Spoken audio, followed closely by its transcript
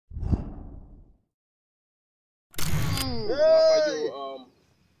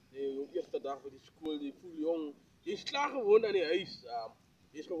dag voor die school, die voel jong. Je slaat gewoon aan die huis.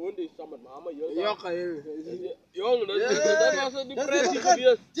 Je is gewoon die samen met mama. Ja, heel. Jong, dat was een depressie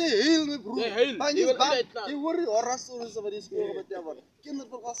geweest. Je heel me broer. Je heel. Je hoort horrorstories over die school met jou. Kinderen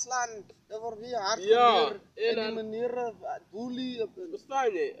worden geslaan, er wordt weer hard gebeurd. En die manieren, bully.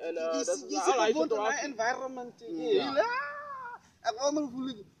 Bestaan je? En dat is je zit gewoon in een environment. Ik wonder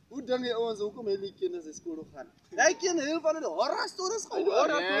hoe dan die ouders ook om hele kinderen naar school gaan. Jij kent heel van de horrorstories gehoord.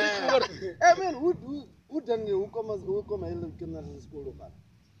 Man, hoe dan je, hoe komen hele kinderen naar school gaan?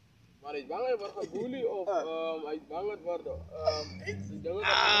 Maar hij is bang voor gebully of hij is bang voor de dingen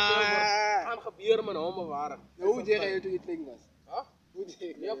gaan gebeuren met hem of haar. Hoe zeg je toen je klink was?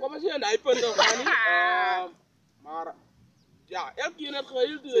 Ja, kom eens hier aan die punt nog gaan niet. Maar ja, elke keer net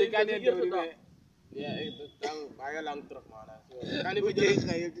geheel toen. Ik kan niet doen. Ja, dat is bijna lang terug man. Kan niet meer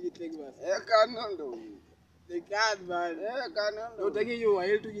geheel toen je klink was. Ik kan niet doen. Ik kan man. Ik kan niet doen. Hoe denk je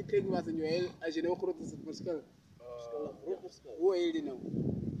heel toen je klink was en je heel, als je nou groot is het verschil? Hoe heel die nou?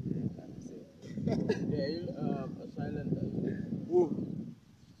 Heel silent. Hoe?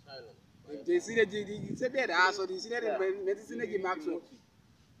 Silent. Je ziet dat je zit daar daar zo, je ziet dat mensen zien dat je maakt zo.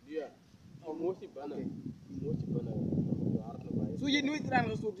 Ja. Emotie bannen. Emotie bannen. Zo je nooit eraan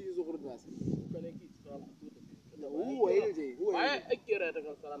gestoord toen je zo groot was? Hoe kan ik iets eraan gestoord hebben? Hoe heel je? Maar een keer heb ik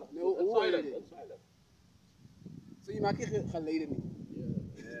het eraan gestoord. Hoe heel je? Zo je maakt je geleden niet.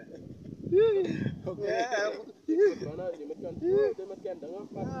 Oké. Je moet kan dingen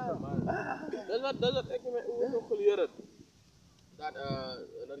praten. Dat is wat ik me ook geleerd heb.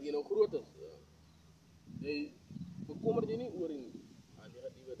 Dat je nog groot is. Je bekommert je niet over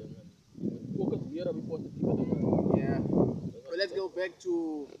negatieve dingen. Je moet focus meer op positieve dingen. Yeah. So let's go back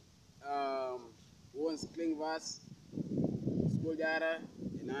to hoe ons klink was, schooljaren,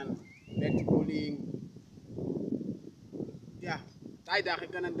 en dan back to bullying. Ja, die dag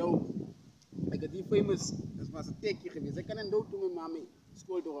ik kan een dood. Ik had die famous, dat was een tekje geweest. Ik kan een dood toen mijn mama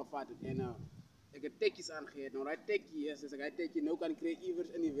school doorgevat en ik heb tekjes aangegeven. Nou, dat tekje is, dus ik tekje nou kan ik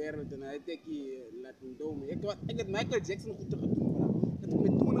creëren in die wereld en dat tekje laat me dood. Ik heb Michael Jackson goed te doen, bro. Ik heb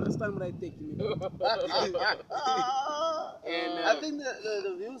met toen gestaan met dat tekje. I think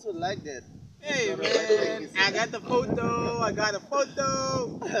the views would like that. Hey man, I got the photo.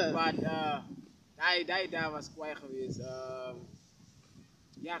 But daar was kwijt geweest.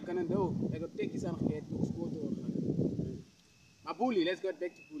 Ja, kan het doen. Ik heb tekjes aangegeven toen ik school doorgaan. Maar bully, let's get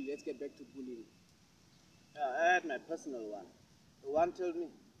back to bullying. I had my personal one. The one told me,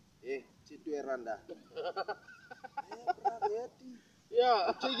 hey, Chitu Randa.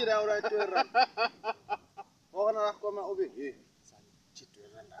 Ja. Check it out right to Randa. Volgende dag kwam hij op weer, hey, Chitu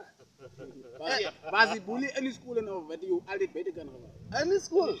Randa. Was die bully in de school en of wat je altijd beter kan gaan? In de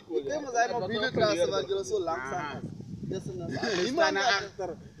school? Ik ken me zijn mobiele klasse, want jullie zo langzaam is. Dus niemand naar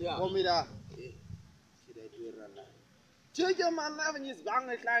achter. Kom je daar. Chitu Randa. Check je man af en je is bang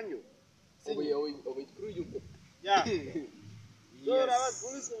en klein joh. Op je screw. Ja. Zo, dat was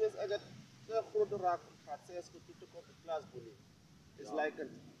bullies geweest. Ik had een grote raak gehad. 6 keer toen ik op de klas bully. It's like een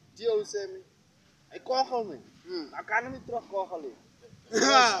deal, Sammy. Hij kogel me. Maar kan hem niet terug kogelen.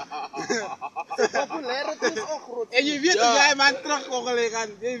 Populariteit is ook groot. En je weet dat jij man terug kogelen gaat.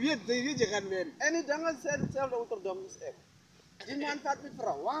 Je weet je gaat winnen. En die dingen zijn hetzelfde Rotterdam is echt. Die man vat met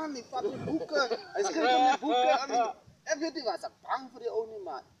vrouwen, die vat met boeken. Hij schreef met boeken. En weet je wat, ze bang voor die oude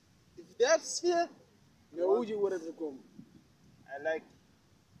man. If that's fear. Ja, hoe je wordt het gekomen? I like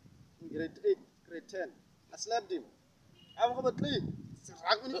grade 8, grade 10. I slapped him. Hij was op 3. Ze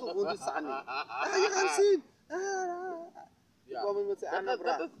raakt me niet gewoon te staan. Je gaat zien. Ik kwam met zijn andere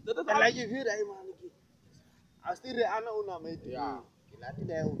braak. En laat je weer een man. Als die reana una mee te doen. Laat die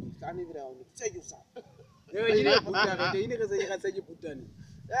daar ook niet. Ga niet weer niet. Zeg je zo. Ja, je niet Buchan. De enige is je gaat zeggen Buchan.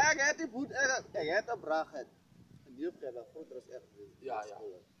 Ja, ik heb die Buchan. Ik heb een braak. En die heeft dat groter is echt. Ja.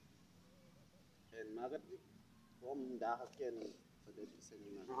 En maak het om dagen kennen voor dit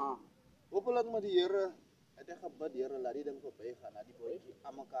seminar. Hopelijk met die heren, het is gebed heren, laat die dan voorbij gaan, laat die bootje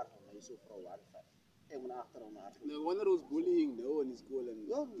aan elkaar gaan, maar je zo vrouw aanvat. Ik moet achterom naar het. No wonder who's bullying nou in school en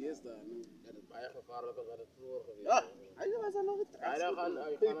yes daar. Dat is bijna gevaarlijk als dat het vroeger geweest. Ja, hij was er nog een trans. Hij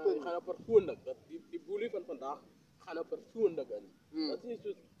gaat op persoonlijk. Die bully van vandaag gaan op persoonlijk in. Dat is niet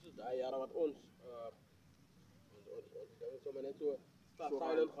zo die jaren wat ons zo net zo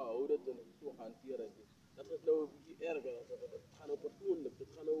silent gehouden en zo hanteren. Dat is nou een beetje erger. Het gaat nou persoonlijk. Het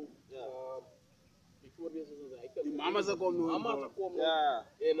gaat nou bijvoorbeeld zoals die mama zou komen. Mama zou komen. Ja.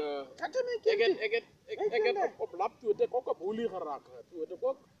 En ik heb op lab toe ik ook op bully geraakt. Toen heb ik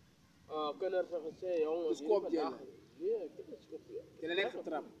ook kunnen zeggen, jongen. Dus kom je. Nee, ik heb het schopje. Je hebt net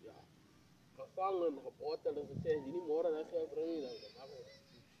getrapt. Ja. Gevangen, op hotel, en ze zeggen, die niet morgen, dan ga je brengen. Dan maken we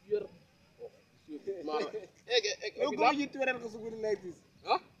 4 of Maar ik Hoe kom je 2 gezocht lijkt?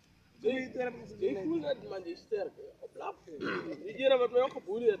 Huh? Kom je 2 gezocht Ik voel dat man, die is sterk. Op lap. Die jaren wat mij ook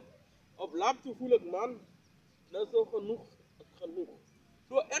geboeid. Op lap toe voel ik man, dat is zo genoeg.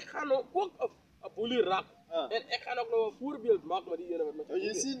 Zo, ik ga nou ook een boelie raken. En ik ga ook nog een voorbeeld maken met die jaren wat mij Nou, je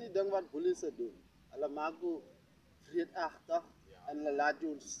geboeid. ziet niet wat police doen. Hulle maak jou vreedagtig en hulle laat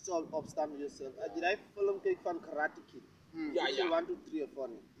jou opstaan met jezelf. Als je die film kijkt van Karate Kid, Ja, it's ja. 1, 2, 3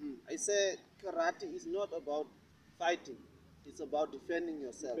 funny. I say karate is not about fighting. It's about defending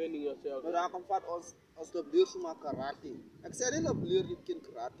yourself. Defending yourself. Maar daar komt wat als de leer zomaar karate. Ik zeg niet dat leer je kind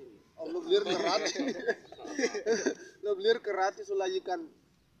karate niet. Of dat leer karate niet. Dat leer karate zodat je kan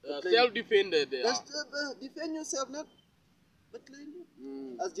Self-defended. dus defend yourself net. Bekleed.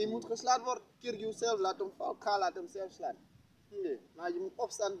 Als je moet geslagen worden, keer jezelf, laat hem vallen, laat hem zelf slaan. Nee, maar je moet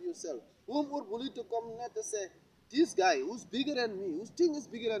opstaan voor jezelf. Hoe moet bully te komen net te zeggen, this guy who's bigger than me, whose thing is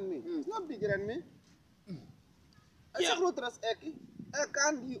bigger than me, he's not bigger than me. Hij is groter als ik. Ik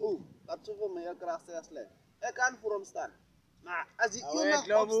kan die ook. Dat ze voor mij heel graag zelf slaan. Ik kan voor hem staan. Maar als je één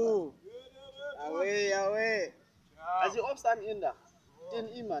dag opstaat, als je opstaat één dag, tegen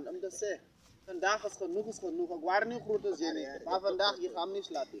iemand om te zeggen, vandaag is genoeg, ik waar niet groot als je niet, maar vandaag je gaat hem niet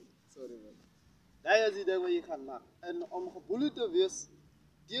slapen. Sorry man. Dat is die ding wat je gaat maken. En om gebully te wees,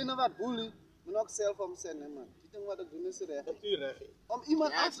 diegene wat bully, moet ook zelf om zijn, man. Die ding wat ik doe is recht. Natuurlijk. Om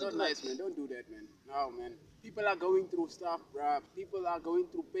iemand Yeah, af it's te not drukken. nice, man. Don't do that, man. No, man. People are going through stuff, bruh. People are going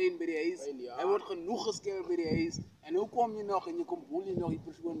through pain bij de huis. Pain, ja. Er wordt genoeg geskild bij de huis. En hoe kom je nog en je komt bully nog die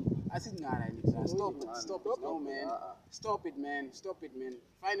persoon. Als ik naar eigenlijk zeg, stop it, stop it. No, man. Stop it, man. Stop it, man.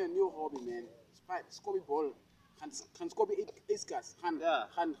 Find a new hobby, man. Skobby ball. Gaan skobby ijskast.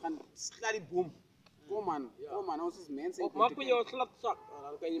 Gaan sla die boom. Kom man, kom man. Ons is mensen. Of maak me jouw slapzak.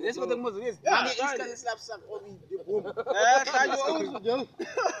 Dan kan je Dit is wat ik moet doen. Maak die ijskast en slapzak op die boom. Ga je ook, joh.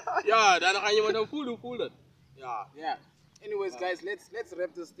 Ja, dan ga je me dan voelen. Ja. Yeah. Anyways, guys, let's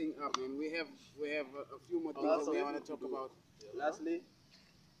wrap this thing up, man. We have a few more things that we want to talk about. Lastly,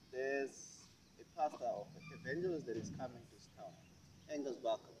 there's a pastor of an evangelist that is coming to town, Angus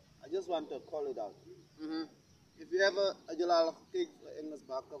Buchan. I just want to call it out. If you ever, jullie al gekeken naar Angus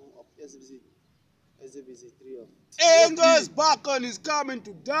Buchan op SBC 3 of Angus Buchan is coming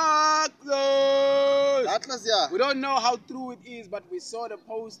to Douglas. Atlas, ja. We don't know how true it is, but we saw the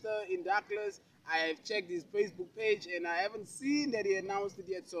poster in Douglas. I have checked his Facebook page and I haven't seen that he announced it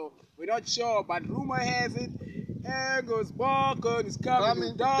yet, so we're not sure. But rumor has it, Angus Buchan is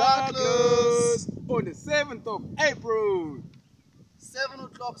coming to Douglas on the 7th of April. 7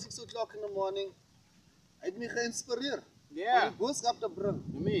 o'clock, 6 o'clock in the morning. Hij heeft me geïnspireerd Yeah. om die boodschap te brengen.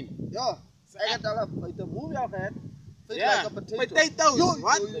 You mean? Ja, ik heb al uit de movie al gehad. Fit Yeah. like a potato. Potatoes, Yo,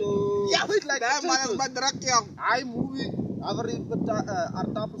 what? yo, yo. Ja, fit like That man is potatoes. madrakjang. Hij movie, waar hij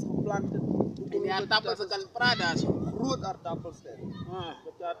aardappels geplant heeft. En die aardappels zijn kan praten zo. Groot aardappels zijn.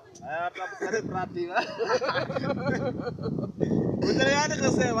 Aardappels kan ik praten, hè. Wat heb jij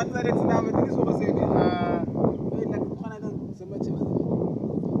gezegd? Wat zijn het namen? Dit is wat gezegd. Weet je, ik ga dan zo met je.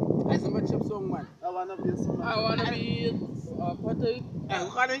 Hij is een beetje op zo'n man. I wanna be so much. I wanna be potato. Hoe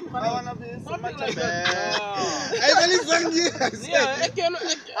gaat het? I wanna be so much. Hij wil niet zeggen. Ja, ik ken I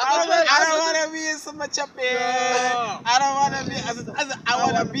don't wanna be so much up here. I don't wanna be I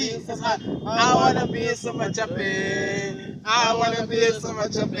wanna be so much up here. I wanna be so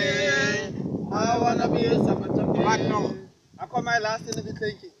much up here. I wanna be so much up here. Wat nog? I come my last in the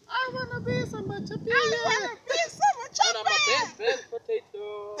thinking. I wanna be so much up here. I wanna be so much one of my best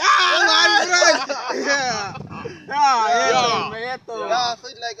potato. Ja,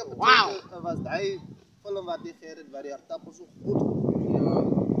 fit like a potato. Was die film wat die Gerrit waar die aardappels zo goed. Ja,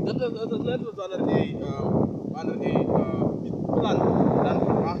 dat is net wat wanneer die plan,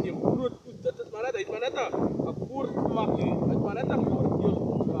 dan maak je groot goed. Dat is maar net, een voert maak je. Het is maar net een voert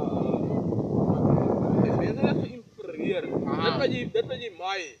je mensen net geïnspireerd. Dat wat je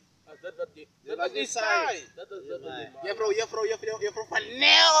maai. Dat wat je saai. Dat is dat wat je maai. Juffrouw van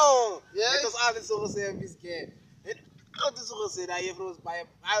Nel! Yes. Het was altijd zo gezegd, Biske. Het is altijd zo gezegd, dat juffrouw is bij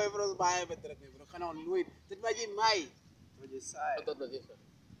je betrekken. We gaan nou nooit. Dit wat je mij. Wat je saai. Dat wat je saai.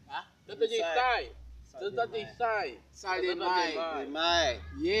 Huh? Dat wat je saai. Dat wat je saai. Saai in mij. Mij.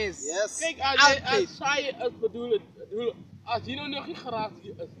 Yes. Yes. Kijk, als saai is bedoelen, als die nog niet geraakt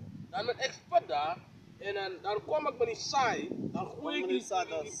is, dan ben ik spot daar en dan kom ik met die saai, dan gooi ik die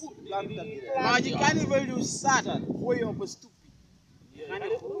Maar je kan niet wel doen zat, gooi je op een stoepje. Je gaat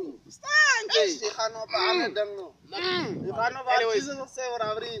niet groeien. Staan! Je gaat nog op een ander ding nog. Je gaat nog wat kiezen nog zeggen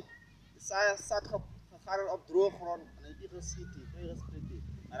waar die saai zat gegaan op droog grond en hij heeft geschiet.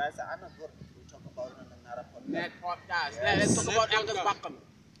 Maar hij is een ander woord. We talk about it in another podcast. Net podcast. Let's talk about Angus Buchan.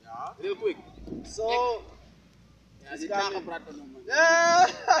 Ja. Real quick. So, Yeah, It's die coming. dagen praat van hom, man. yeah.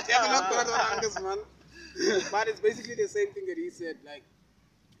 Definitely praat van Angus, man. But it's basically the same thing that he said. Like,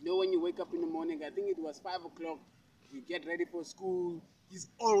 you know, when you wake up in the morning, I think it was 5 o'clock, we get ready for school. He's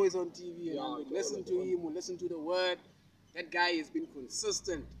always on TV, and Yeah, we he's listen always to on. him, we listen to the word. That guy has been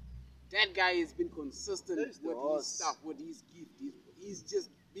consistent. That guy has been consistent Yes, with his boss. stuff, with his gift. He's just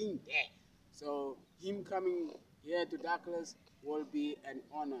being there. So him coming here to Douglas will be an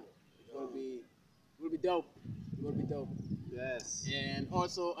honor. Will be dope. Will be dope. Yes. And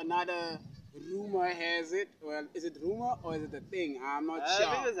also another rumor has it. Well, is it rumor or is it a thing? I'm not I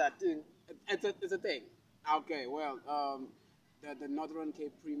think sure. it's that thing. It's a thing. Okay. Well, the Northern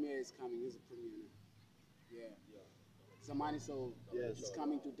Cape premiere is coming. It's a premiere. Yeah. Zamani Saul Yes. is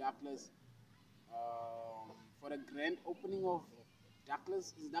coming to Douglas for the grand opening of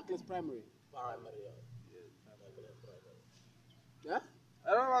Douglas. Is Douglas Primary? Primary, Yeah.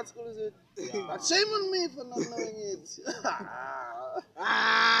 I don't know what school is it. But shame on me for not knowing it.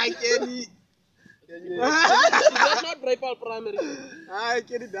 Ah, Kenny. That's not Breipal Primary.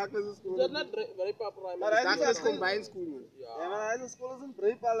 Kenny Douglas school. That's not Breipal But Primary. I Douglas think- combined school, man. Yeah, man, high school is in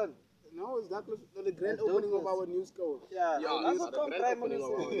Breipalen. No, it's Douglas. The grand Yeah, opening of Douglas. our new school. Yeah, Yeah, that's the the top grand primary opening of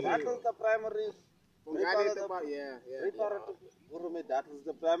school. our- That was the primary. Bongani is the yeah. That was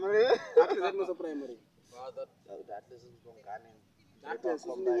the primary. Douglas was a primary. That is in Bongani. Douglas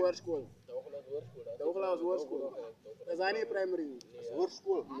was in the word school. The Ogla was word school. Tshazibane primary. Word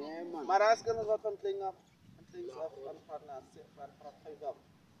school. Yeah, man. Maar as kan ons wat van kling af.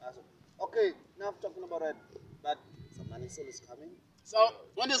 Okay, now I'm talking about it. But Zamani Soul is coming. So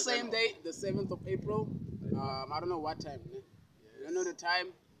on the same day, the 7th of April, I don't know what time. I don't know the time,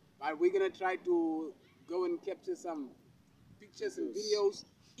 but we're gonna try to go and capture some pictures and videos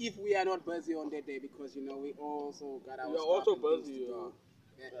if we are not busy on that day, because you know we also got our. We are stuff also and things busy, to do.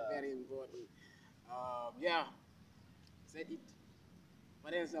 Very important. Yeah. Is that it?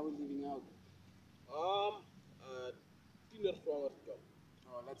 What else are we leaving out? Tienerswangerskap.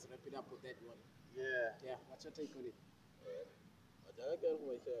 Oh, let's wrap it up with that one. Yeah. Yeah. What's your take on it? Jangan kan voor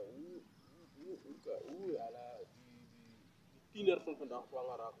mij zeggen, hoe die tieners van vandaag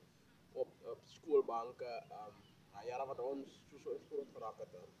zwanger raken op schoolbanken. Ja, wat ons zo groot geraakt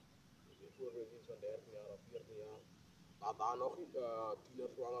heeft. Bijvoorbeeld iets van 13 jaar of 14 jaar. Dat daar nog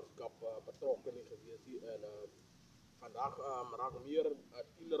tienerzwangerschap betrokken is geweest. En vandaag raken meer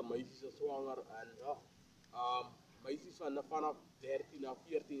tienermeisjes zwanger. En meisjes vanaf 13 à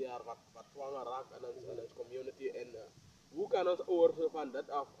 14 jaar wat zwanger raken in ons community. En hoe kan ons ouders van dit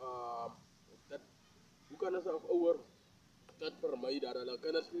af, hoe kan ons als ouders dit vermijden? Dat hulle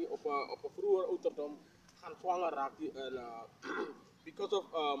kinders niet op een vroeger ouderdom gaan zwanger raken. En because of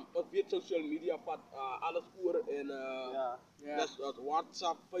ons weet social media vat alles oor en dus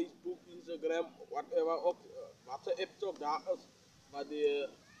WhatsApp, Facebook, Instagram, whatever ook, wat ze apps ook daar is. Maar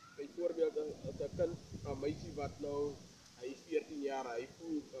bijvoorbeeld een kind, een meisje wat nou, hij is 14 jaar, hij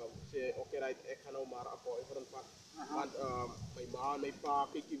voelt, sê oké, right, ik ga nou maar een boyfriend pakken. Want mijn ma en mijn pa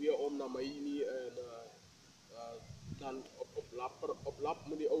kijken weer om naar mij niet en dan op lap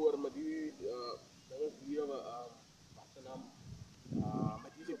met die ouder, met die leven, wat zijn naam,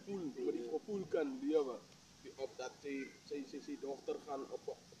 met die gevoel kan leven. Op dat zijn dochter gaan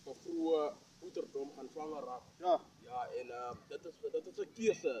op een vroege ouderdom gaan zwanger raken. Ja, en dat is een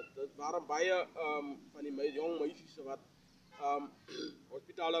keuze. Dat waren baie van die jong meisjes wat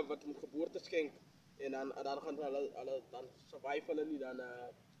hospitalen wat een geboorte schenken. En dan gaan hulle dan survive hulle niet dan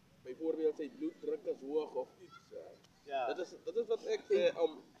bijvoorbeeld zijn bloeddruk is hoog of iets. Dat is wat ik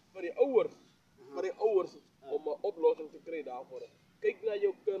van die ouders om een oplossing te krijgen daarvoor. Kijk naar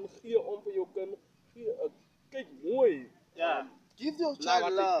jouw kind, gee om voor jouw kind, kijk mooi. Give your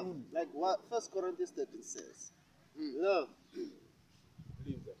child love, like what 1 Corinthians 13 says. Love.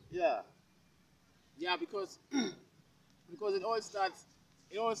 Liefde. Yeah, because it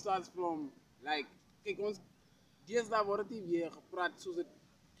all starts from like kijk ons deesdae word dit weer gepraat soos dit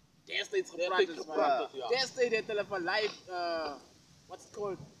destyds gepraat is van destyds het hulle van life what's it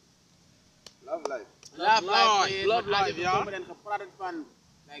called Love life. love life ja en gepraat het van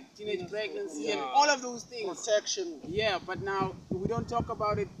like teenage pregnancy and all of those things, protection. Yeah, but now we don't talk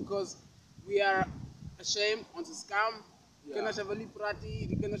about it because we are ashamed on the scam. Kinders hebben niet praten,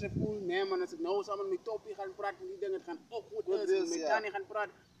 die kinders hebben voelen, nee man, als ik nou samen met Toppie gaan praten, die dingen gaan ook goed is, met Tani gaan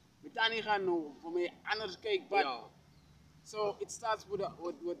praten, met Tani gaan nou, voor mij anders kijken, but so it starts with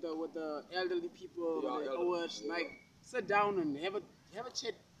the elderly people, with the olders, like sit down and have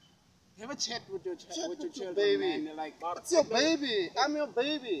a chat with your children, baby. man. Like, it's your baby. I'm your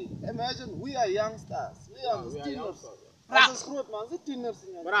baby. Imagine we are youngsters. We are youngsters. Dat is groot, man. Zit tieners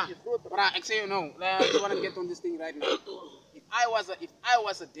in je. Bra, ik say you know, I just want to get on this thing right now. If I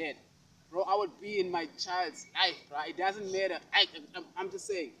was a dad, bro, I would be in my child's life, bro. It doesn't matter. I'm just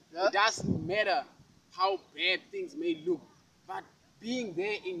saying, it doesn't matter how bad things may look, but being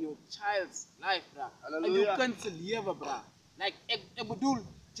there in your child's life, bro. And you can't leave, bro. Like, ik bedoel,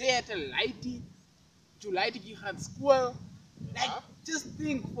 jy het 'n lady, you gaan school. Like, just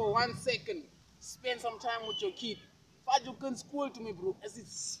think for 1 second, spend some time with your kid. But you can school to me, bro. As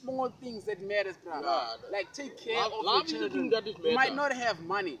it's small things that matters, bro. Like, take care of your children. You might not have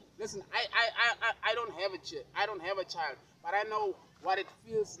money. Listen, I don't have a child, but I know what it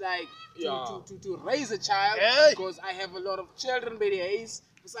feels like to raise a child, because I have a lot of children by the age.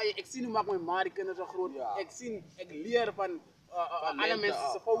 Ek sien hoe maak my ma die kinders groot. Ek leer van alle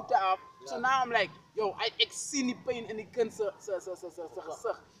mense se foute af. So now I'm like, yo, ek sien die pyn in die kind se gesig.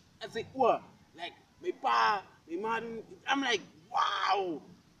 En sy like my pa, my ma, I'm like, wow.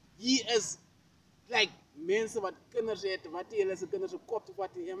 He is like mense wat kinders het, wat hulle se kinders se kop te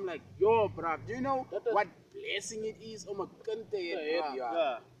vat. I'm like, yo, bro, do you know what blessing it is om 'n kind te hê?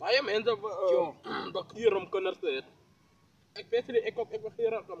 Ja. Baie mense begeer om kinders te hê. Ek weet nie, ek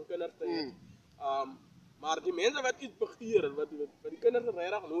begeer om kinders te hê. Maar die mense wat iets begeer, wat die kinders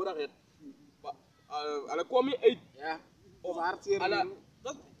regtig nodig het, hulle kom nie uit. Ja. Of hartseer.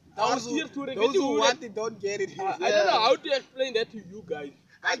 Those who want it don't get it. I don't know how to explain that to you guys.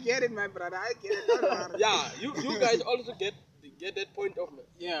 I get it, my brother. I get it. Yeah, you guys also get that point of me.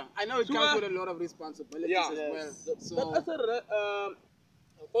 Yeah, I know it comes with a lot of responsibilities as well. So dat is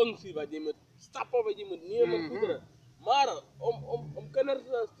 'n functie wat jy moet stappe wat jy moet neem en goedere. Maar om kinders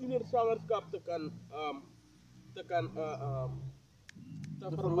tienerswangerskap te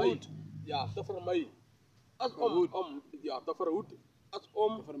vermy. Ja, te vermy. As om te verhoed. As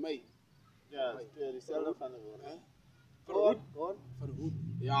om te vermy. Ja, dieselfde van die woord. Verhoed.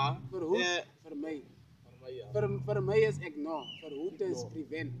 Ja, verhoed. Vermy. Vermy is ignore. Verhoed is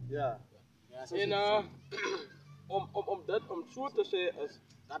prevent. Ja. En om so te sê is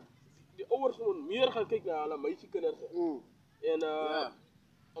dat die ouers moet meer gaan kyk na hulle meisiekinders. En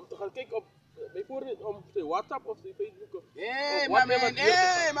om te gaan kyk op byvoorbeeld om sy WhatsApp of sy Facebook of hey my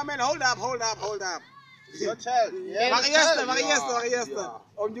man, hold up. Your child. Wacht eerst.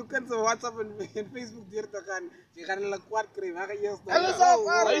 Om je kunt zo WhatsApp en Facebook deur te gaan, je gaat hulle kwaad kry. Wacht eerst. Hulle sal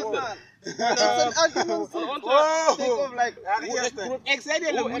man. That's an argument. Think of like ek sê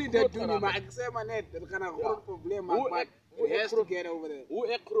jy moet dit doen, maar ek sê maar net, dit gaan 'n groot probleem maak, maar it has to get over there. Hoe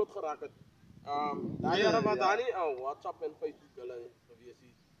ek groot geraak het. Daai jare wat daar nie WhatsApp en Facebook hulle gewees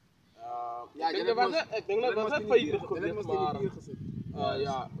het. Ek dink dat was net Facebook gewees, maar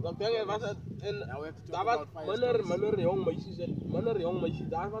ja, dat ding het was en daar was minder jong meisies,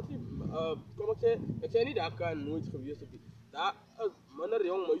 daar was nie kom ek sê nie daar kan nooit gewees het nie. Daar is minder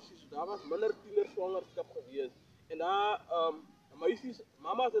jong meisies, daar was minder tienerswangerskap gewees. En daar meisies,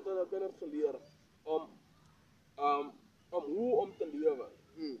 mamas het hulle kinders geleer om hoe om te lewe.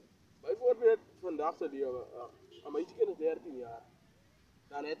 Byvoorbeeld vandag se lewe, 'n meisiekind is 13 jaar.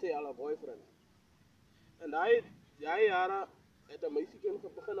 Dan het hy al 'n boyfriend. En daai jare het 'n meisiekind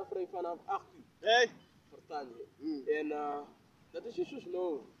begin vry vanaf 18. Verstaan jy? En dat is nie soos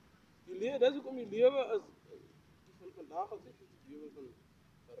nou. Die lewe, dis hoekom die lewe is van vandag as die lewe van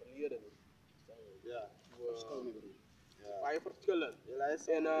verlede is. Ja. Baie verskillend.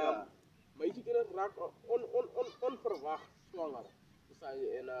 En meisiekinders raak onverwag swanger.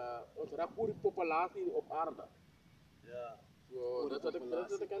 En ons raak oor die populasie op aarde. Ja. So dat wat ek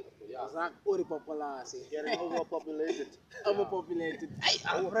kan. Ja. Ons raak oor die populasie. Getting overpopulated.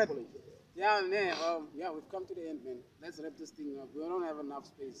 Hey, Bred. Yeah, we've come to the end, man. Let's wrap this thing up. We don't have enough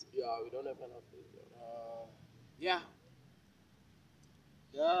space. Yeah, we don't have enough space. Yeah.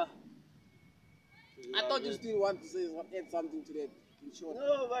 I thought you still want to say add something to that in short.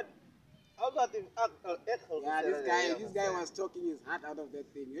 No, but how about if this guy was talking his heart out of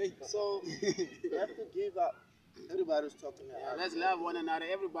that thing. Hey. So you have to give up. Everybody's talking. Let's love one another.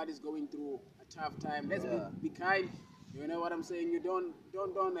 Everybody's going through a tough time. Let's be kind. You know what I'm saying? You don't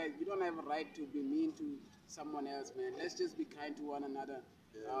have a right to be mean to someone else, man. Let's just be kind to one another.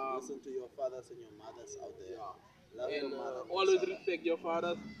 Listen to your fathers and your mothers out there. Love and your mother. Always respect your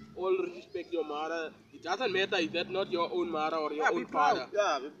fathers. Always respect your mother. It doesn't matter if that's not your own mother or your own father.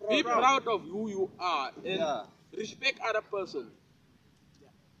 Be proud of who you are and respect other person.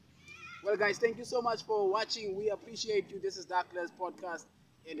 Well, guys, thank you so much for watching. We appreciate you. This is Darkness Podcast.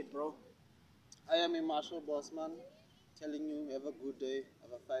 End it, bro. I am a Marshall Bossman, telling you have a good day,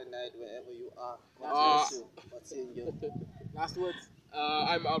 have a fine night wherever you are. God bless you. What's in you? Last words.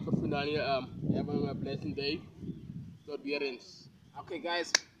 I'm Alfred Funani. Having a blessing day. tot weer eens. Okay,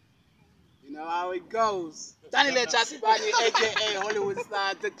 guys. You know how it goes. Danile Tshazibane, aka Hollywood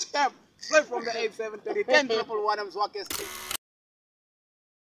star, the champ, straight from the 8730 10 111 Zwakest.